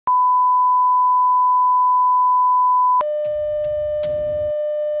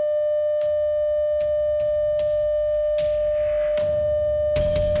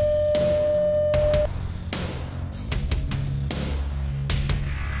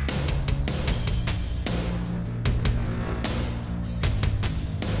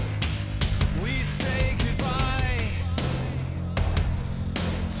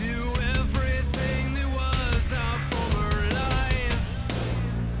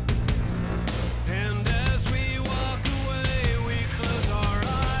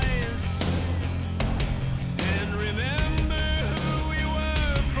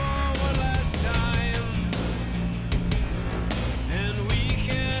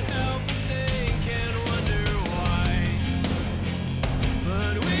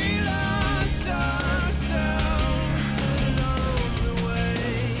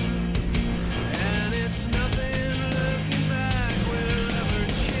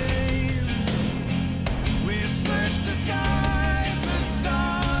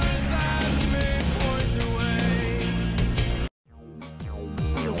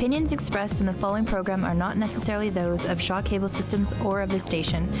opinions expressed in the following program are not necessarily those of Shaw Cable Systems or of the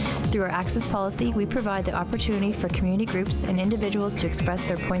station. Through our access policy, we provide the opportunity for community groups and individuals to express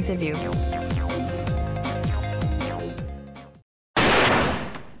their points of view.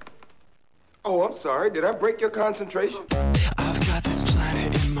 Oh, I'm sorry. Did I break your concentration? I've got this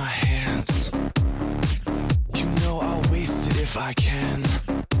planet in my hands. You know I'll waste it if I can.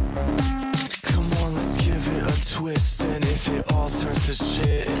 Come on, let's give it a twist. And if it all turns to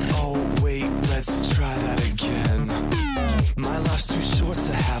shit, oh wait, let's try that again. My life's too short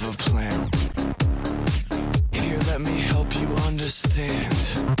to have a plan. Here, let me help you understand.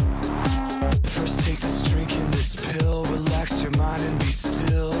 First take this drink and this pill. Relax your mind and be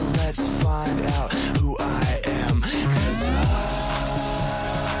still. Let's find out who I am. 'Cause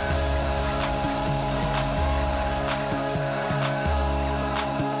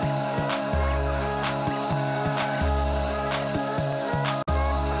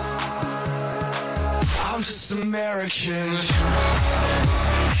I'm just American.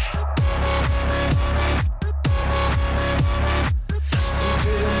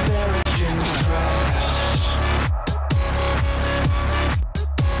 Stupid American trash.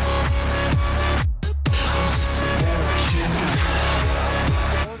 I'm just American.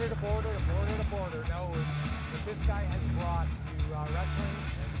 Border to border to border to border knows what this guy has brought to wrestling.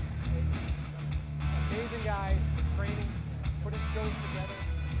 An amazing guy, training, putting shows together.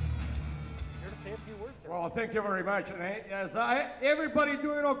 Here to say a few words, sir. Well, thank you very much. And everybody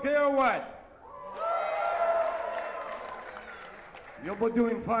doing okay or what? You'll be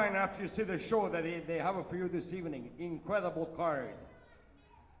doing fine after you see the show that they have for you this evening. Incredible card.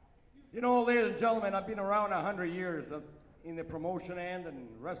 You know, ladies and gentlemen, I've been around 100 years in the promotion end and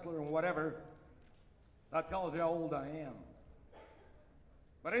wrestler and whatever. That tells you how old I am.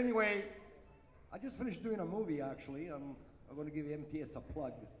 But anyway, I just finished doing a movie, actually. I'm going to give MTS a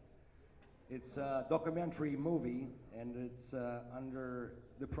plug. It's a documentary movie, and it's under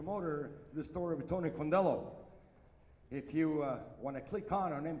the promoter, the story of Tony Condello. If you want to click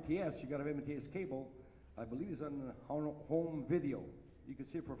on MTS, you got to have MTS cable. I believe it's on home video. You can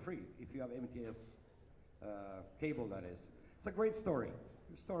see it for free if you have MTS cable, that is. It's a great story.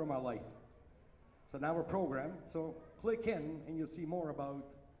 The story of my life. It's an hour program, so click in and you'll see more about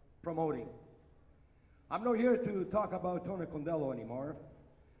promoting. I'm not here to talk about Tony Condello anymore.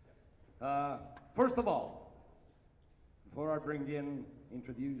 First of all, before I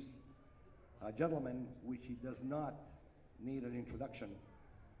introduce a gentleman which he does not need an introduction.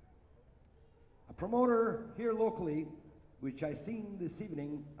 A promoter here locally, which I seen this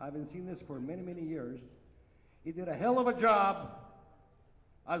evening. I haven't seen this for many, many years. He did a hell of a job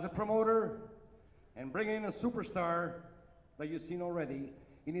as a promoter and bringing in a superstar that you've seen already.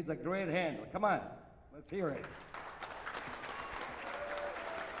 He needs a great hand. Come on, let's hear it.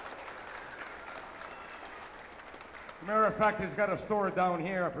 As a matter of fact, he's got a store down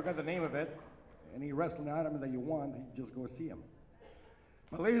here. I forgot the name of it. Any wrestling item that you want, you just go see him.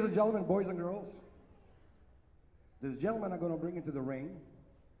 But ladies and gentlemen, boys and girls, this gentleman I'm going to bring into the ring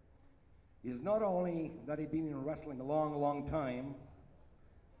is not only that he's been in wrestling a long, long time,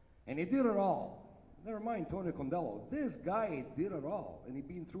 and he did it all. Never mind Tony Condello. This guy did it all, and he's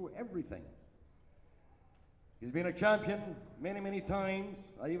been through everything. He's been a champion many, many times.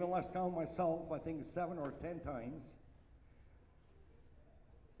 I even lost count myself, I think 7 or 10 times.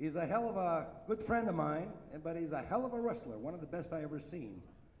 He's a hell of a good friend of mine, but he's a hell of a wrestler, one of the best I ever seen.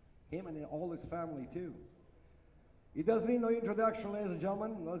 Him and all his family too. He doesn't need no introduction, ladies and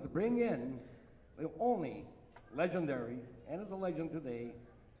gentlemen. Let's bring in the only legendary, and is a legend today,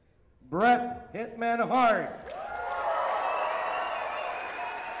 Bret Hitman Hart.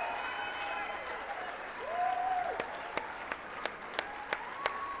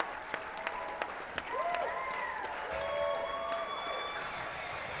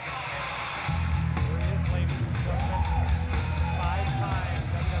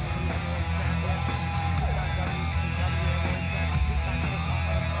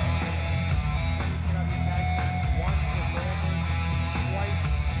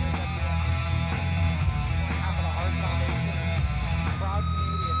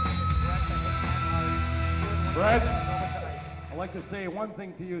 To say one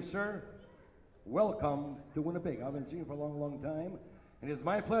thing to you, sir. Welcome to Winnipeg. I haven't seen you for a long, long time. And it's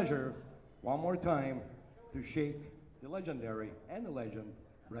my pleasure, one more time, to shake the legendary and the legend,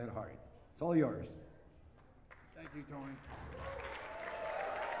 Bret Hart. It's all yours. Thank you, Tony.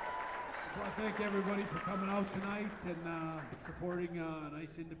 I want to thank everybody for coming out tonight and supporting a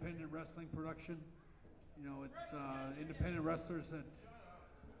nice independent wrestling production. You know, it's independent wrestlers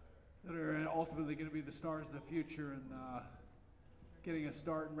that are ultimately going to be the stars of the future. And getting a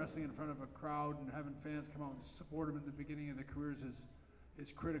start and wrestling in front of a crowd and having fans come out and support them in the beginning of their careers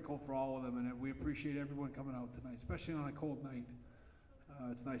is critical for all of them, and we appreciate everyone coming out tonight, especially on a cold night.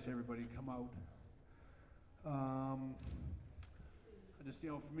 It's nice everybody come out. I just,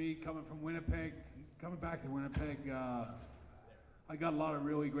 for me, coming from Winnipeg, coming back to Winnipeg, I got a lot of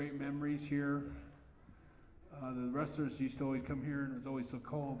really great memories here. The wrestlers used to always come here and it was always so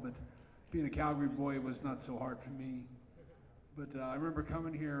cold, but being a Calgary boy, it was not so hard for me. But I remember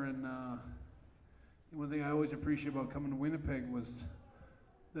coming here, and one thing I always appreciated about coming to Winnipeg was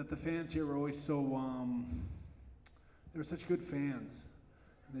that the fans here were always so, they were such good fans.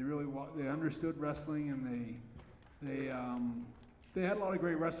 And they understood wrestling, and they had a lot of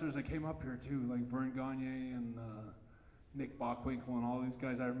great wrestlers that came up here too, like Vern Gagne and Nick Bockwinkel and all these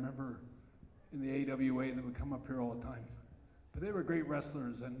guys I remember in the AWA that would come up here all the time. But they were great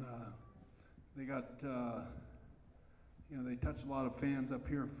wrestlers, and they got, they touched a lot of fans up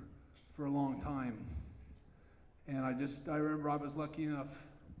here for a long time. And I remember I was lucky enough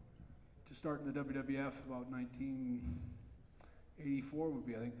to start in the WWF about 1984 would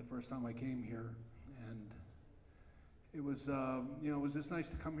be, I think, the first time I came here. And it was, it was just nice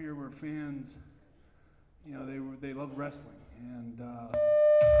to come here where fans, they loved wrestling. And I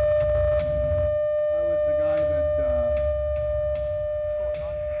was the guy that, What's going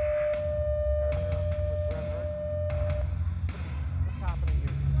on here? Some kind of interruption with Bret Hart? What's happening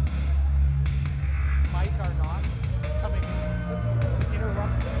here? Mike Arnott is coming in to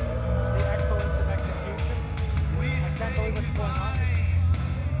interrupt the excellence of execution. I can't believe what's going on.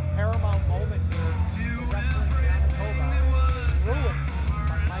 Paramount moment here. The wrestling in Manitoba ruined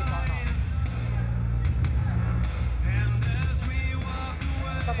by Mike Arnott. I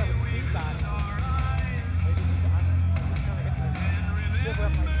thought that was feedback. I'm just kind of getting a shiver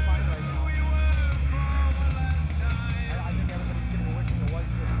up my spine right now. I think everybody's going to be wishing it was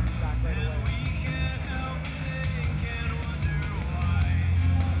just feedback right away.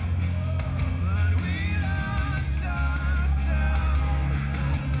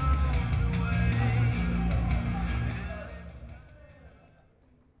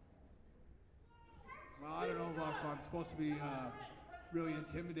 well, I don't know if I'm supposed to be really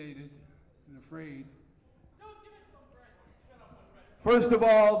intimidated and afraid. First of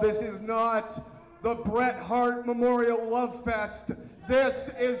all, this is not the Bret Hart Memorial Love Fest. This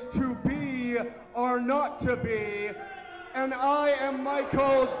is to be or not to be. And I am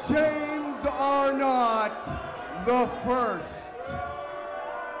Michael James Arnott, the first.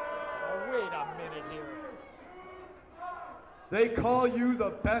 Oh, wait a minute here. They call you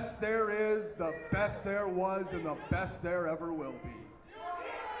the best there is, the best there was, and the best there ever will be.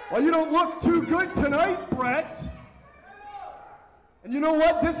 Well, you don't look too good tonight, Bret. And you know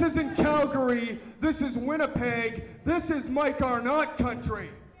what? This isn't Calgary. This is Winnipeg. This is Mike Arnott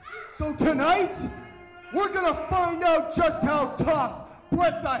country. So tonight, we're going to find out just how tough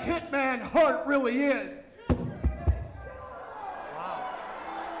Bret the Hitman Hart really is. Wow.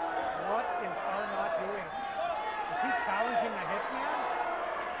 What is Arnott doing? Is he challenging the Hitman?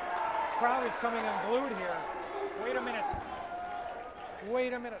 This crowd is coming unglued here. Wait a minute.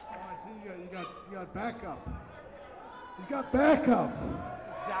 Wait a minute. Oh, I see you got backup. He's got backup.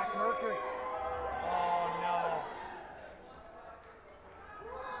 Zack Mercury. Oh no.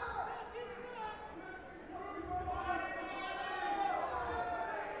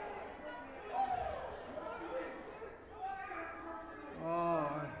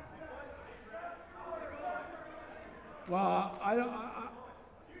 Oh. Well,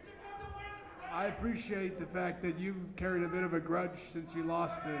 I appreciate the fact that you carried a bit of a grudge since you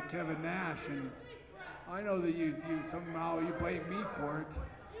lost to Kevin Nash, and I know that you somehow you blame me for it.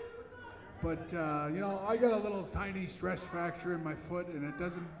 But I got a little tiny stress fracture in my foot, and it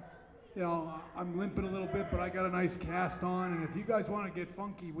doesn't, I'm limping a little bit, but I got a nice cast on, and if you guys want to get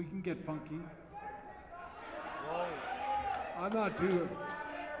funky, we can get funky. Whoa. I'm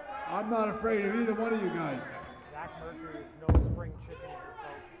not afraid of either one of you guys. Zack Mercury is no spring chicken here,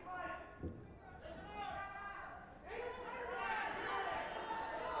 folks.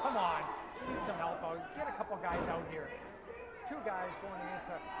 Come on, need some help out. Get a couple guys out here. There's two guys going against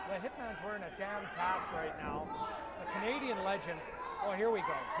the Hitman's wearing a damn cast right now. The Canadian legend. Oh, here we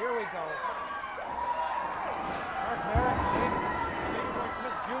go. Here we go. Mark Merritt, David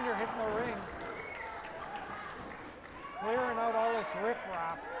Smith Jr. hitting the ring. Clearing out all this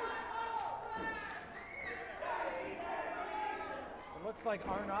riffraff. It looks like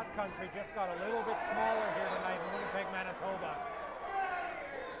Arnott country just got a little bit smaller here tonight in Winnipeg, Manitoba.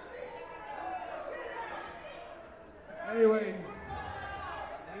 Anyway,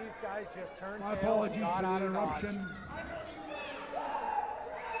 These guys just turned my tail and apologies got for out the of Dodge. interruption.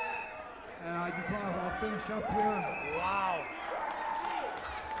 And I just want to finish up here. Wow.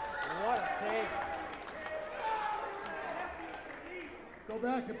 What a save. Go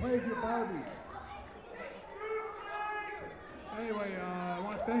back and play with your Barbies. Anyway, I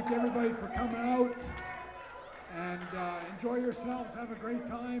want to thank everybody for coming out. And enjoy yourselves. Have a great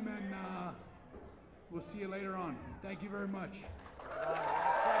time. And we'll see you later on. Thank you very much. Well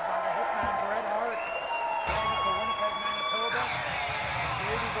said by the hitman Bret Hart. Going to Winnipeg, Manitoba.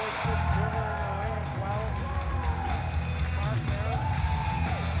 Brady Boy Smith Jr. in the ring as well. Mark there.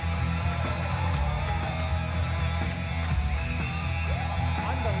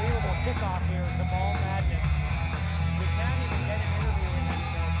 Unbelievable kickoff here to Ball Madness. We can't even get an interview in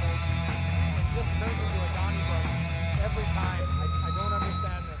anymore, folks. It just turns into a Donnybrook every time. I don't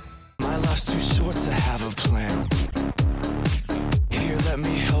understand this. My life's too short to have a plan. Here, let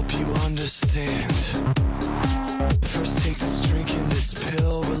me help you understand. First take this drink and this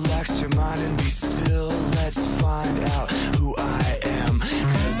pill. Relax your mind and be still. Let's find out who I am.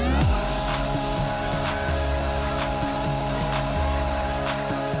 'Cause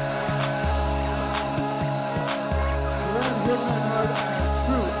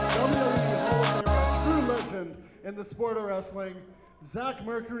true legend in the sport of wrestling. Zack,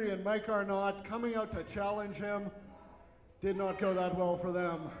 Mercury, and Mike Arnott coming out to challenge him. Did not go that well for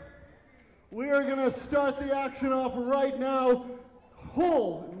them. We are going to start the action off right now.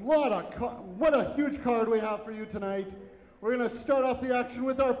 What a huge card we have for you tonight. We're going to start off the action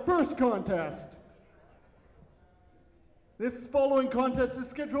with our first contest. This following contest is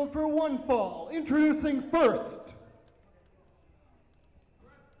scheduled for one fall. Introducing first,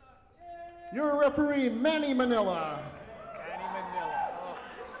 your referee, Manny Manila. Manny Manila. Oh,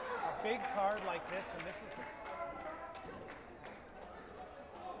 a big card like this, and this is the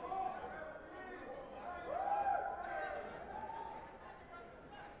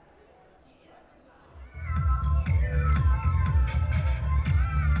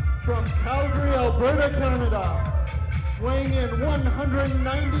from Calgary, Alberta, Canada, weighing in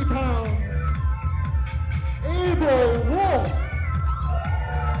 190 pounds, Abel Wolfe.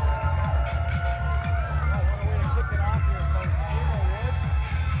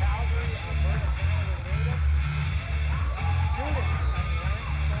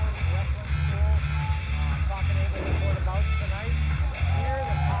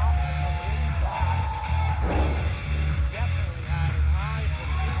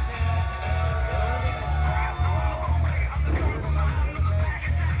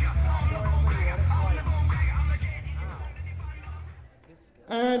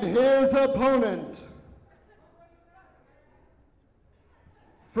 And his opponent,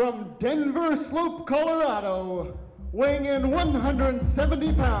 from Denver Slope, Colorado, weighing in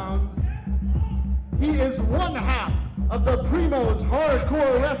 170 pounds, he is one half of the Primo's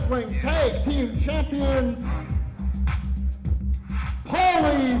Hardcore Wrestling Tag Team Champions,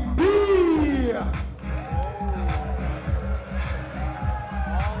 Pauly B.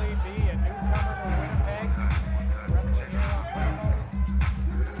 Pauly B, a newcomer to Winnipeg, wrestling here on Primo's.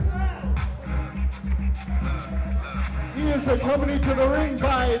 He is accompanied to the ring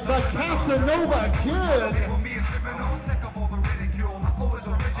by the Casanova Kid.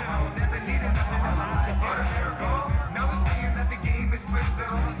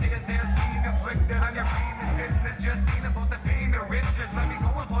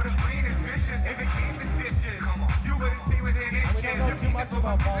 Much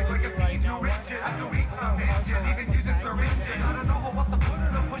about Pauly right now. even using syringes. I don't know what's the put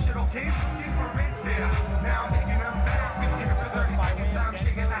it or push it, okay? Keep her in still. Now I'm making them fast. Been here for 30 seconds. I'm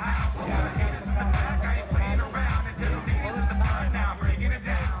shaking the house. A lot of haters in the back. I ain't playing around. And till the is the part now. Breaking it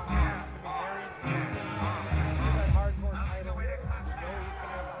down. Hardcore title. You know he's going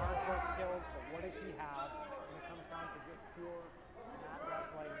to have the hardcore skills, but what does he have when it comes down to just pure mat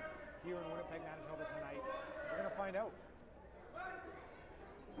wrestling here in Winnipeg, Manitoba tonight? We're going to find out.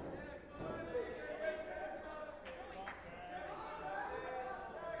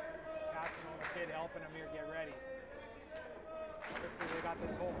 Casanova Kid helping him here get ready. Obviously, they got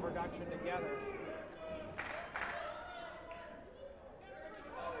this whole production together.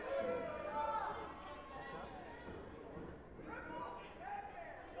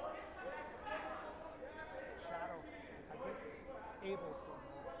 Shadow, I think Abel's going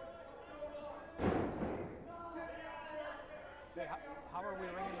home. How are we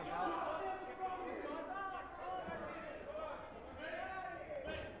ringing the bell?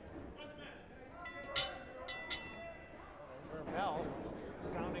 There's our bell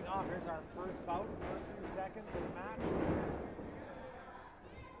sounding off. Here's our first bout, first few seconds of the match.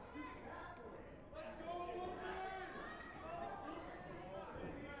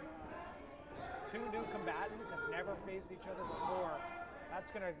 two new combatants have never faced each other before, that's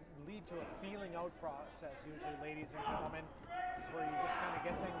going to lead to a feeling out process usually, ladies and gentlemen. This is where you just kind of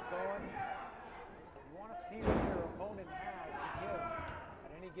get things going. You want to see what your opponent has to give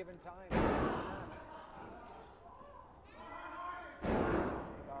at any given time in this match.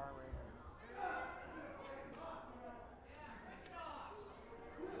 Big arm right here.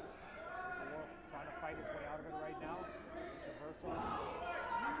 Wolfe trying to fight his way out of it right now. This reversal.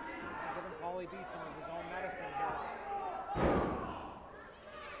 Giving Pauly B some of his own medicine here.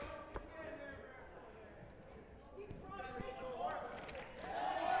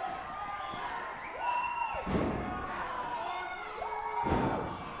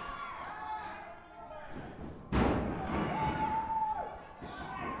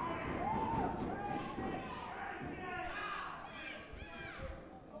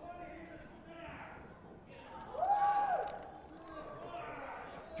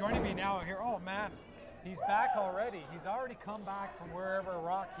 Joining me now here, oh man, he's back already. He's already come back from wherever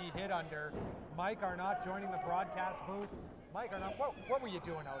rock he hid under. Mike Arnott joining the broadcast booth. Mike Arnott, what were you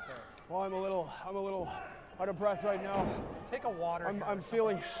doing out there? Well, I'm a little out of breath right now. Take a water. I'm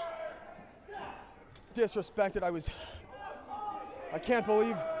feeling disrespected. I can't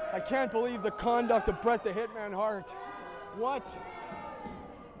believe the conduct of Bret the Hitman Hart. What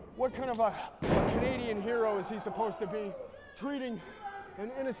kind of a Canadian hero is he supposed to be, treating an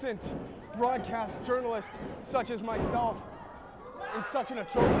innocent broadcast journalist such as myself in such an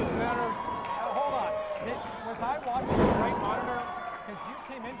atrocious manner? Now hold on. Was I watching the right monitor? Because you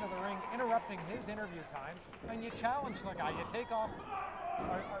came into the ring interrupting his interview time, and you challenged the guy. You take off.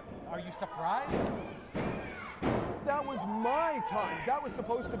 Are you surprised? That was my time. That was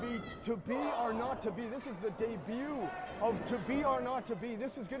supposed to be or not to be. This is the debut of To Be or Not to Be.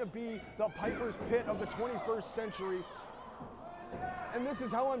 This is going to be the Piper's Pit of the 21st century. And this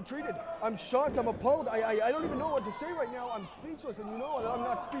is how I'm treated. I'm shocked, I'm appalled. I don't even know what to say right now. I'm speechless, and you know I'm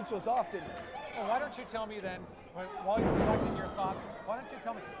not speechless often. Well, why don't you tell me then, while you're collecting your thoughts, why don't you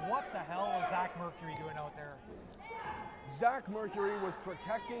tell me what the hell was Zack Mercury doing out there? Zack Mercury was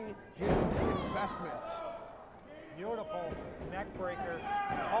protecting his investment. Beautiful neck breaker.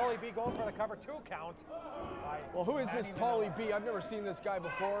 Pauly B going for the cover, 2 count. Well, who is this Pauly B? I've never seen this guy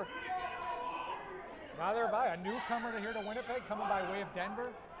before. Neither have I. A newcomer to here to Winnipeg, coming by way of Denver.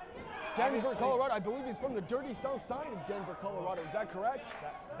 Denver, Colorado. I believe he's from the dirty south side of Denver, Colorado. Is that correct?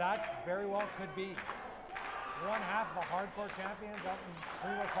 That very well could be. One half of the hardcore champions up in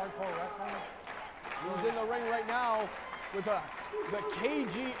Primo's Hardcore Wrestling. He's in the ring right now with the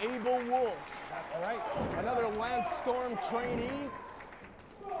KG Abel Wolfe. That's right. Another Lance Storm trainee.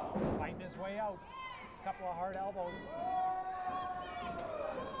 He's fighting his way out. A couple of hard elbows.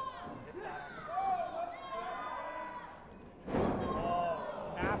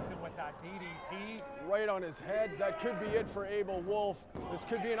 Snapped him with that DDT. Right on his head. That could be it for Abel Wolfe. This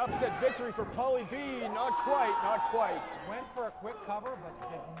could be an upset victory for Pauly B. Not quite, not quite. Went for a quick cover,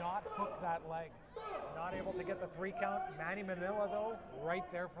 but did not hook that leg. Not able to get the 3 count. Manny Manila, though, right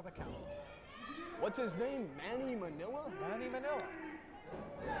there for the count. What's his name? Manny Manila? Manny Manila.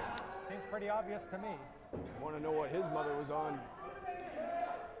 Seems pretty obvious to me. I want to know what his mother was on.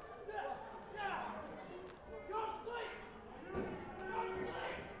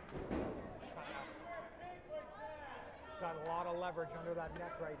 Got a lot of leverage under that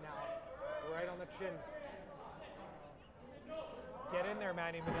neck right now. Right on the chin. Get in there,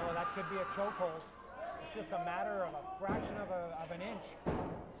 Manny Manila. That could be a chokehold. It's just a matter of a fraction of an inch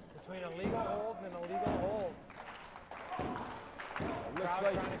between a legal hold and an illegal hold. Looks Crowd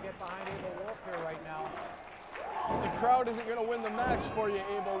like trying to get behind Abel Wolfe here right now. the crowd isn't going to win the match for you,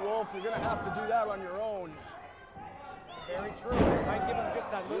 Abel Wolfe. You're going to have to do that on your own. Very true. Might give him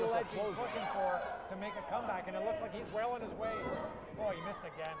just that little edge he's looking for to make a comeback, and it looks like he's well on his way. Oh, he missed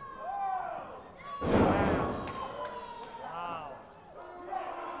again. Wow. Wow.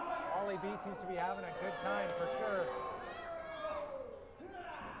 Pauly B seems to be having a good time for sure.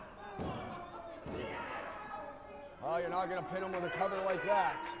 Oh, you're not going to pin him with a cover like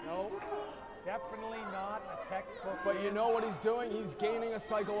that. Nope. Definitely not a textbook. But you know what he's doing? He's gaining a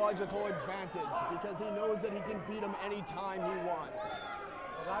psychological advantage because he knows that he can beat him anytime he wants.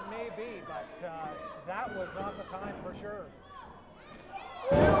 Well, that may be, but that was not the time for sure.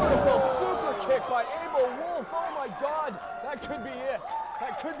 Beautiful super kick by Abel Wolfe. Oh my God, that could be it.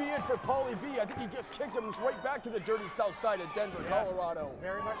 That could be it for Pauly B. I think he just kicked him right back to the dirty south side of Denver, Yes, Colorado.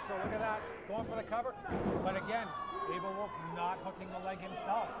 Very much so. Look at that. Going for the cover. But again, Abel Wolfe not hooking the leg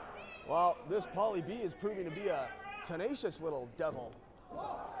himself. Well, this Pauly B is proving to be a tenacious little devil. It's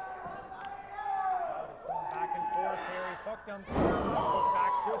going back and fourth here. He's hooked him. Hook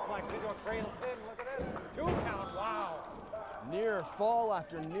back suplex into a cradle pin. Look at this. 2 count. Wow. Near fall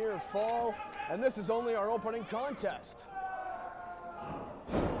after near fall, and this is only our opening contest.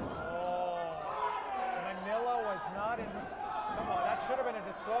 Manila was not in. Come on, that should have been a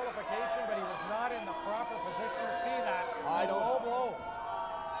disqualification, but he was not in the proper position to see that. Low blow.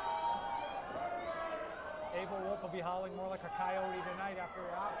 Abel Wolfe will be howling more like a coyote tonight after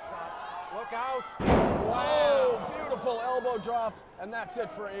a hot shot. Look out! Wow! Oh, beautiful elbow drop, and that's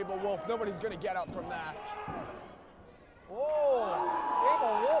it for Abel Wolfe. Nobody's gonna get up from that. Oh,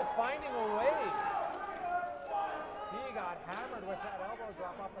 Abel Wolfe finding a way. He got hammered with that elbow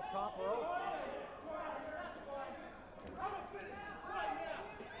drop off the top rope.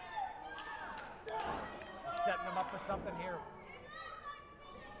 Setting him up for something here.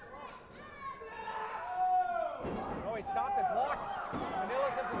 Oh, he stopped it, blocked.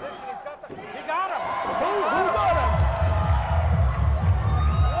 Manila's in position. He got him. Who got him?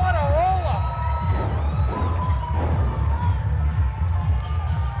 What a roll-up.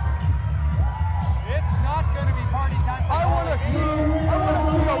 It's not going to be party time. I want to see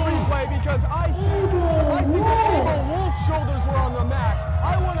a replay because I think that Abel Wolfe's shoulders were on the mat.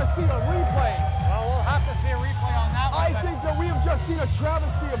 I want to see a replay. Well, we'll have to see a replay on that one. I think that we have just seen a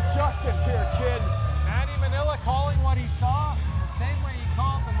travesty of justice here, kid. Manny Manila calling what he saw the same way he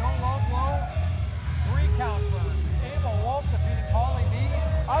called the no low blow. 3 count for Abel Wolfe defeating Pauly B.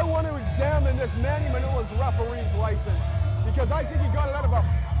 I want to examine this Manny Manila's referee's license because I think he got it out of a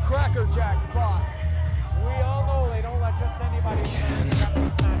Cracker Jack box. We all know they don't let just anybody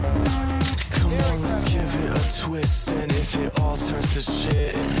Come on, let's give it a twist, and if it all turns to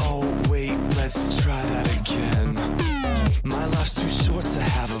shit, oh wait, let's try that again. My life's too short to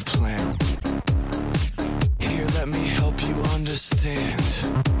have a plan. Here, let me help you understand.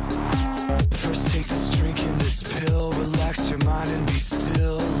 First take this drink and this pill, relax your mind and be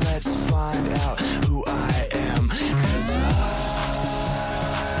still. Let's find out who I am, 'cause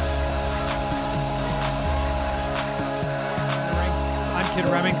I'm Kid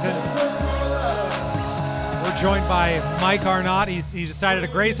Remington. We're joined by Mike Arnott. He's decided to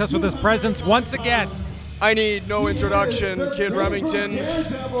grace us with his presence once again. I need no introduction, Kid Remington.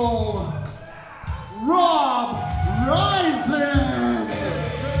 Rob Rising!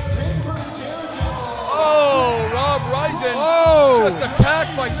 Oh, Rob Rising just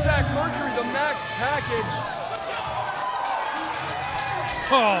attacked by Zack Mercury, the Max package.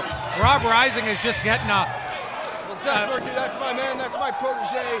 Oh, Rob Rising is just getting up. Well, Zack Mercury, that's my man, that's my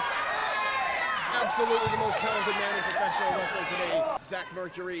protege. Absolutely the most talented man in professional wrestling today, Zack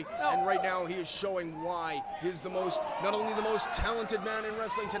Mercury, and right now he is showing why he's not only the most talented man in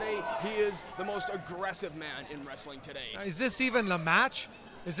wrestling today, he is the most aggressive man in wrestling today. Is this even the match?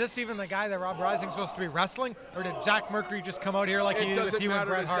 Is this even the guy that Rob Rising's supposed to be wrestling? Or did Zack Mercury just come out here like he did with you and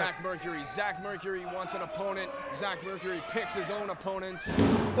Bret Hart? Zack Mercury. Zack Mercury wants an opponent. Zack Mercury picks his own opponents.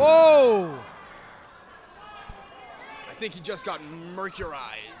 Whoa! I think he just got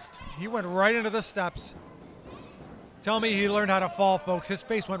mercurized. He went right into the steps. Tell me he learned how to fall, folks. His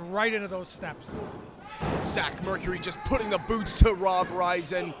face went right into those steps. Zack Mercury just putting the boots to Rob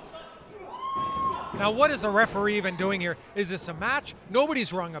Rising. Now, what is the referee even doing here? Is this a match?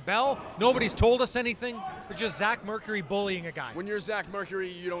 Nobody's rung a bell. Nobody's told us anything. It's just Zack Mercury bullying a guy. When you're Zack Mercury,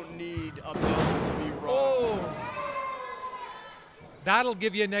 you don't need a bell to be wrong. Oh! That'll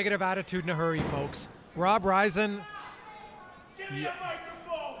give you a negative attitude in a hurry, folks. Rob Rising. Give me a microphone!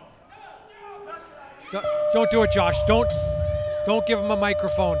 Don't do it, Josh. Don't give him a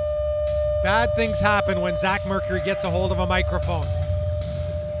microphone. Bad things happen when Zack Mercury gets a hold of a microphone.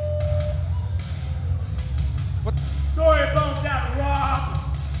 What? Sorry about that, Rob.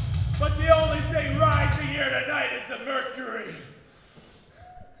 But the only thing rising here tonight is the Mercury.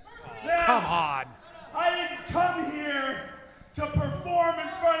 Now, Come on. I didn't come here to perform in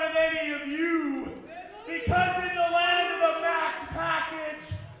front of any of you because in the land of the Max package,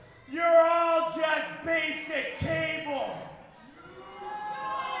 you're all just basic cable.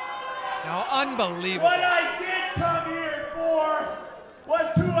 Now, unbelievable. What I did come here for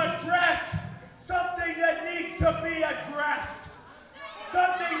was to address something that needs to be addressed.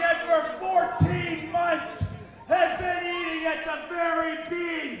 Something that for 14 months has been eating at the very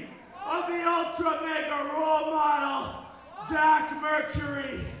being of the ultra mega role model, Zack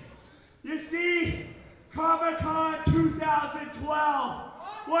Mercury. You see, Comic-Con 2012,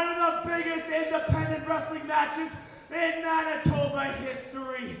 one of the biggest independent wrestling matches in Manitoba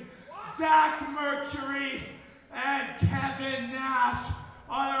history. Zack Mercury and Kevin Nash,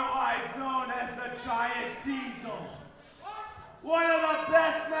 otherwise known as the Giant Diesel. One of the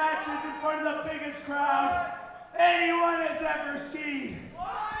best matches in front of the biggest crowd anyone has ever seen.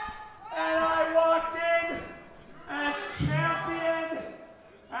 And I walked in as champion,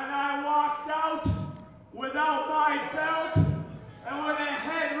 and I walked out without my belt and with a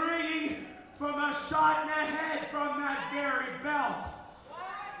head ringing from a shot in the head from that very belt.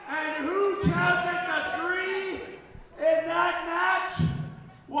 And who counted the 3 in that match?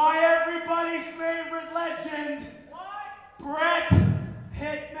 Why, everybody's favorite legend, Bret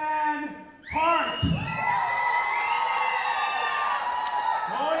Hitman Hart.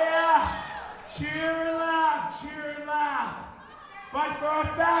 Oh yeah, cheer and laugh, cheer and laugh. But for a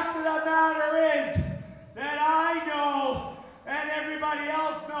fact of the matter is that I know, and everybody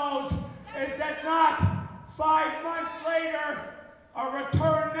else knows, is that not 5 months later, a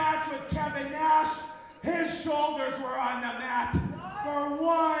return match with Kevin Nash, his shoulders were on the mat for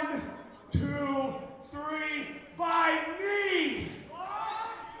 1, 2, 3 by me.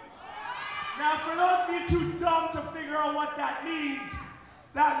 Now, for those of you too dumb to figure out what that means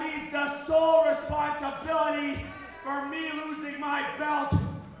the sole responsibility for me losing my belt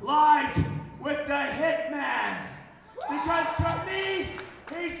lies with the Hitman. Because to me,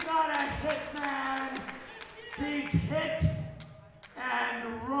 he's not a hitman, he's hit and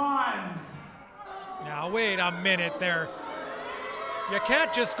run. Now, wait a minute there. You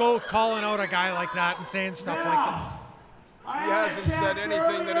can't just go calling out a guy like that and saying stuff like that. He hasn't said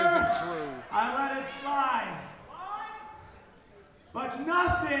anything that isn't true. I let it slide. But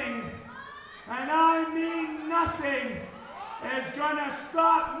nothing, and I mean nothing, is gonna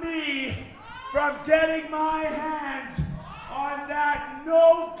stop me from getting my hands on that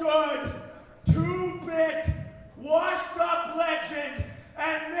no good, 2-bit, washed up legend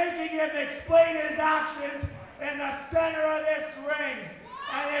and making him explain his actions in the center of this ring.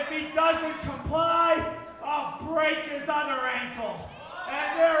 And if he doesn't comply, I'll break his other ankle.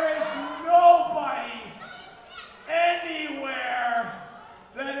 And there is nobody anywhere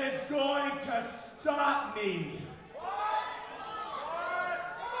that is going to stop me.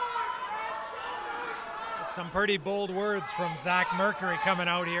 That's some pretty bold words from Zack Mercury coming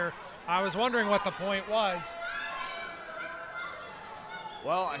out here. I was wondering what the point was.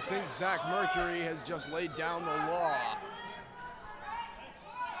 Well, I think Zack Mercury has just laid down the law.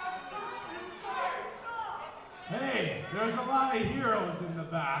 Hey, there's a lot of heroes in the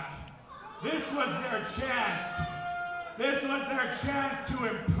back. This was their chance. This was their chance to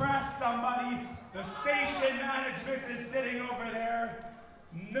impress somebody. The station management is sitting over there.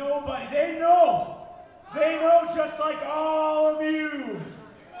 Nobody, they know just like all of you,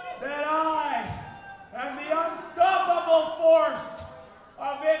 that I am the unstoppable force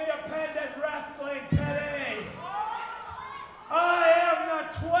of independent wrestling today. I am the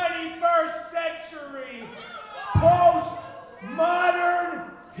 21st century post-modern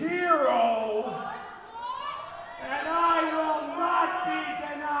hero, and I will not be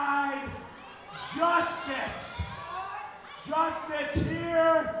denied justice. Justice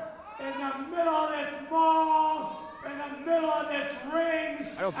here in the middle of this mall, in the middle of this ring.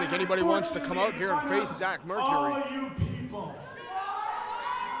 I don't think anybody wants to come out here and face Zack Mercury. All you people.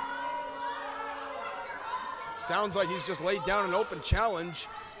 Sounds like he's just laid down an open challenge.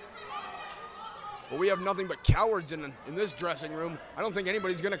 But we have nothing but cowards in this dressing room. I don't think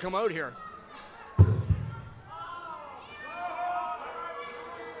anybody's going to come out here.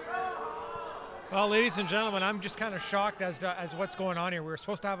 Well, ladies and gentlemen, I'm just kind of shocked as what's going on here. We were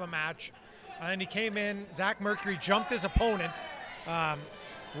supposed to have a match, and he came in. Zack Mercury jumped his opponent,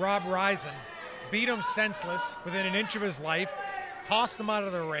 Rob Risen, beat him senseless within an inch of his life, tossed him out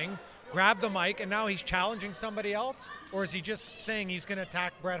of the ring, grabbed the mic, and now he's challenging somebody else? Or is he just saying he's going to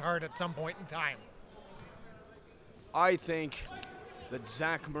attack Bret Hart at some point in time? I think that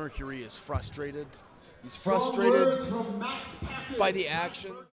Zack Mercury is frustrated. He's frustrated by the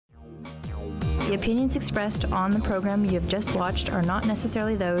actions. The opinions expressed on the program you have just watched are not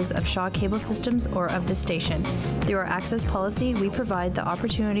necessarily those of Shaw Cable Systems or of this station. Through our access policy, we provide the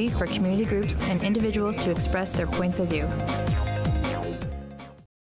opportunity for community groups and individuals to express their points of view.